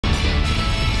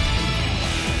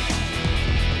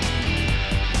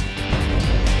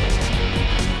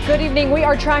Good evening. We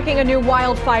are tracking a new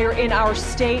wildfire in our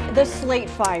state, the Slate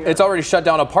Fire. It's already shut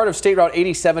down a part of State Route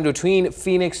 87 between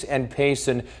Phoenix and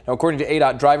Payson. Now, according to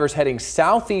ADOT, drivers heading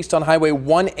southeast on Highway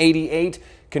 188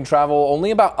 can travel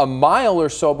only about a mile or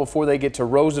so before they get to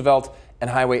Roosevelt and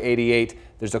Highway 88.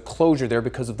 There's a closure there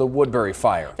because of the Woodbury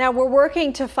fire. Now, we're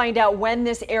working to find out when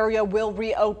this area will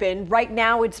reopen. Right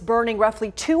now, it's burning roughly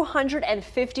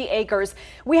 250 acres.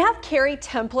 We have Carrie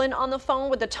Templin on the phone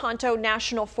with the Tonto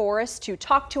National Forest to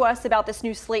talk to us about this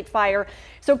new Slate Fire.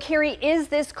 So, Carrie, is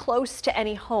this close to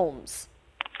any homes?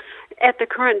 At the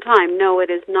current time, no,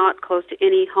 it is not close to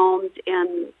any homes,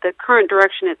 and the current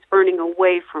direction it's burning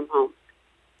away from homes.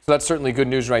 So that's certainly good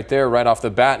news right there, right off the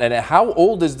bat. And how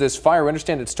old is this fire? I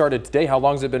understand it started today. How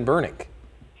long has it been burning?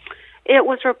 It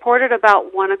was reported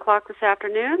about 1 o'clock this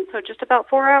afternoon, so just about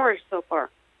 4 hours so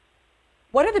far.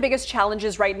 What are the biggest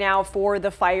challenges right now for the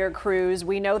fire crews?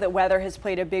 We know that weather has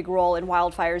played a big role in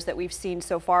wildfires that we've seen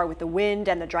so far with the wind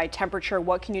and the dry temperature.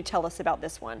 What can you tell us about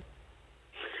this one?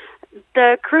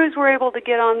 The crews were able to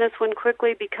get on this one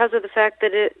quickly because of the fact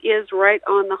that it is right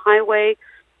on the highway.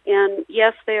 And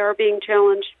yes, they are being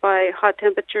challenged by hot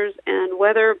temperatures and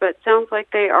weather, but sounds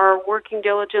like they are working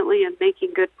diligently and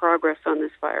making good progress on this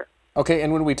fire. Okay,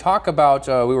 and when we talk about,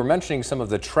 we were mentioning some of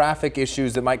the traffic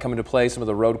issues that might come into play, some of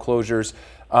the road closures.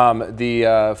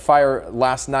 The fire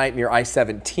last night near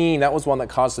I-17, that was one that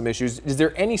caused some issues. Is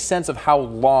there any sense of how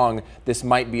long this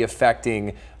might be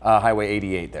affecting Highway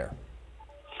 88 there?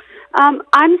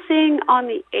 I'm seeing on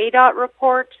the ADOT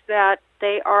report that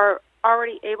they are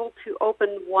already able to open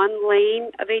one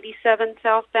lane of 87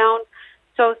 southbound.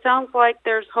 So it sounds like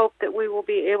there's hope that we will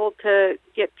be able to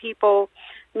get people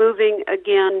moving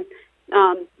again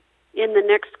in the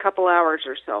next couple hours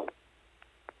or so.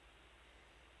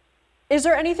 Is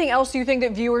there anything else you think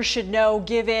that viewers should know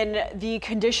given the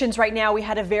conditions right now? We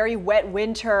had a very wet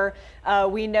winter.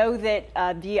 We know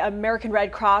that the American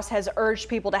Red Cross has urged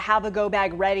people to have a go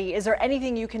bag ready. Is there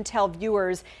anything you can tell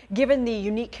viewers given the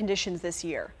unique conditions this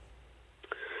year?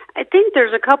 I think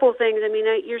there's a couple of things. I mean,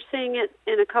 you're seeing it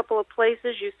in a couple of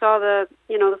places. You saw the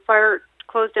fire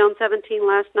closed down 17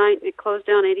 last night. It closed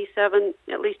down 87,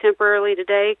 at least temporarily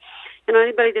today. And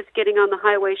anybody that's getting on the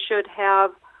highway should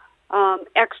have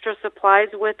extra supplies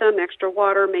with them, extra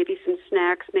water, maybe some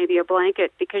snacks, maybe a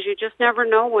blanket, because you just never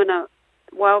know when a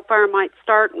wildfire might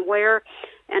start and where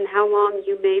and how long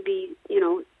you may be,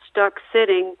 stuck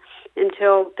sitting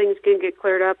until things can get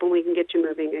cleared up and we can get you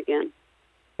moving again.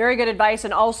 Very good advice.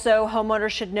 And also homeowners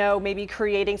should know maybe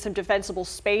creating some defensible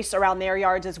space around their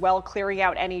yards as well, clearing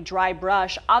out any dry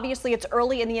brush. Obviously, it's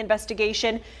early in the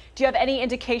investigation. Do you have any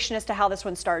indication as to how this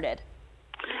one started?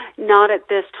 Not at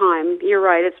this time. You're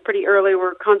right. It's pretty early.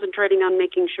 We're concentrating on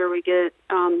making sure we get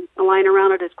a line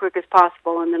around it as quick as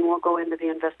possible, and then we'll go into the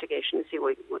investigation and see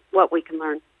what we can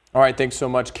learn. All right, thanks so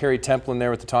much. Carrie Templin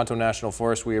there with the Tonto National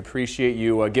Forest. We appreciate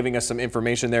you giving us some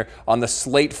information there on the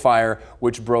Slate Fire,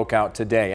 which broke out today.